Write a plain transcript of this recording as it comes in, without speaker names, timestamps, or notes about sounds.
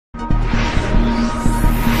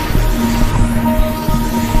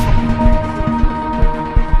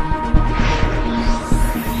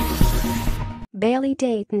Bayleigh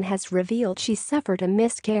Dayton has revealed she suffered a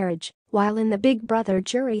miscarriage while in the Big Brother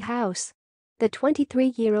jury house. The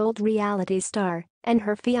 23-year-old reality star and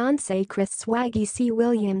her fiancé Chris "Swaggy" C.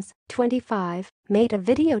 Williams, 25, made a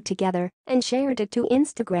video together and shared it to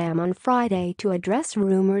Instagram on Friday to address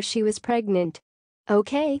rumors she was pregnant.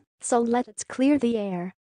 "Okay, so let's clear the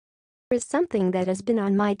air. There's something that has been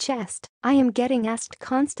on my chest. I am getting asked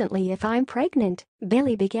constantly if I'm pregnant,"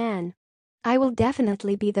 Bayleigh began. "I will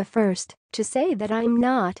definitely be the first to say that I'm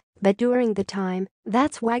not, but during the time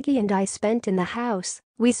that Swaggy and I spent in the house,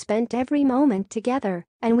 we spent every moment together,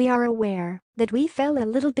 and we are aware that we fell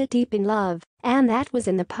a little bit deep in love, and that was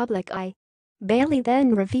in the public eye." Bayleigh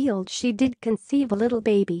then revealed she did conceive a little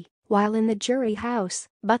baby while in the jury house,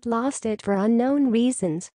 but lost it for unknown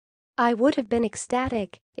reasons. "I would have been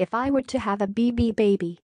ecstatic if I were to have a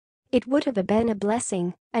baby. It would have been a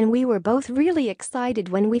blessing, and we were both really excited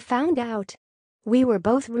when we found out. We were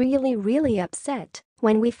both really upset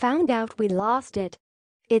when we found out we lost it.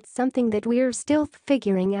 It's something that we're still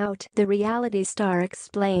figuring out," the reality star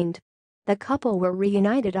explained. The couple were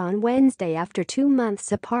reunited on Wednesday after 2 months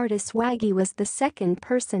apart as Swaggy was the second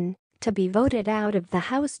person to be voted out of the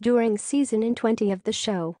house during season 20 of the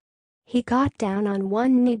show. He got down on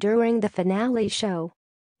one knee during the finale show.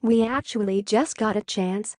 "We actually just got a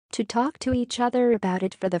chance to talk to each other about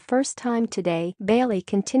it for the first time today," Bayleigh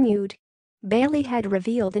continued. Bayleigh had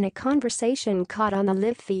revealed in a conversation caught on the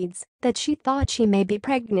live feeds that she thought she may be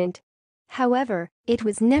pregnant. However, it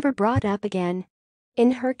was never brought up again.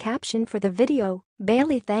 In her caption for the video,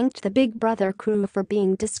 Bayleigh thanked the Big Brother crew for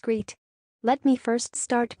being discreet. "Let me first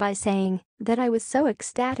start by saying that I was so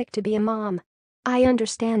ecstatic to be a mom. I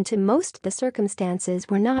understand to most the circumstances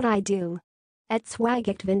were not ideal. At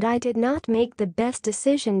Swagactive and I did not make the best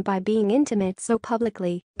decision by being intimate so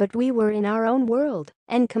publicly, but we were in our own world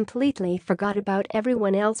and completely forgot about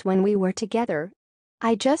everyone else when we were together.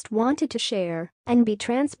 I just wanted to share and be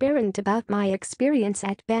transparent about my experience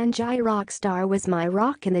at Banjai. Rockstar was my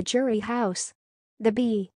rock in the jury house. The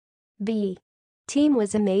B team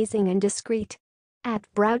was amazing and discreet. At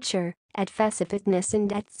Broucher, at Fessa Fitness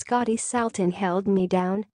and at Scotty Salton held me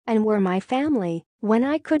down and were my family when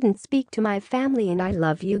I couldn't speak to my family, and I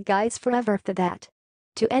love you guys forever for that.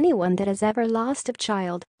 To anyone that has ever lost a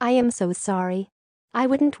child, I am so sorry. I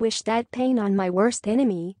wouldn't wish that pain on my worst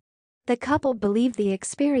enemy." The couple believe the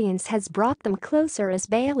experience has brought them closer, as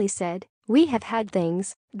Bayleigh said. "We have had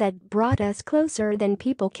things that brought us closer than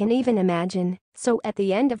people can even imagine, so at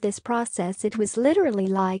the end of this process it was literally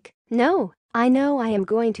like, no, I know I am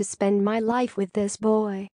going to spend my life with this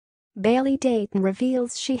boy." Bayleigh Dayton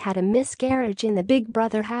reveals she had a miscarriage in the Big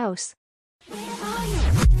Brother house.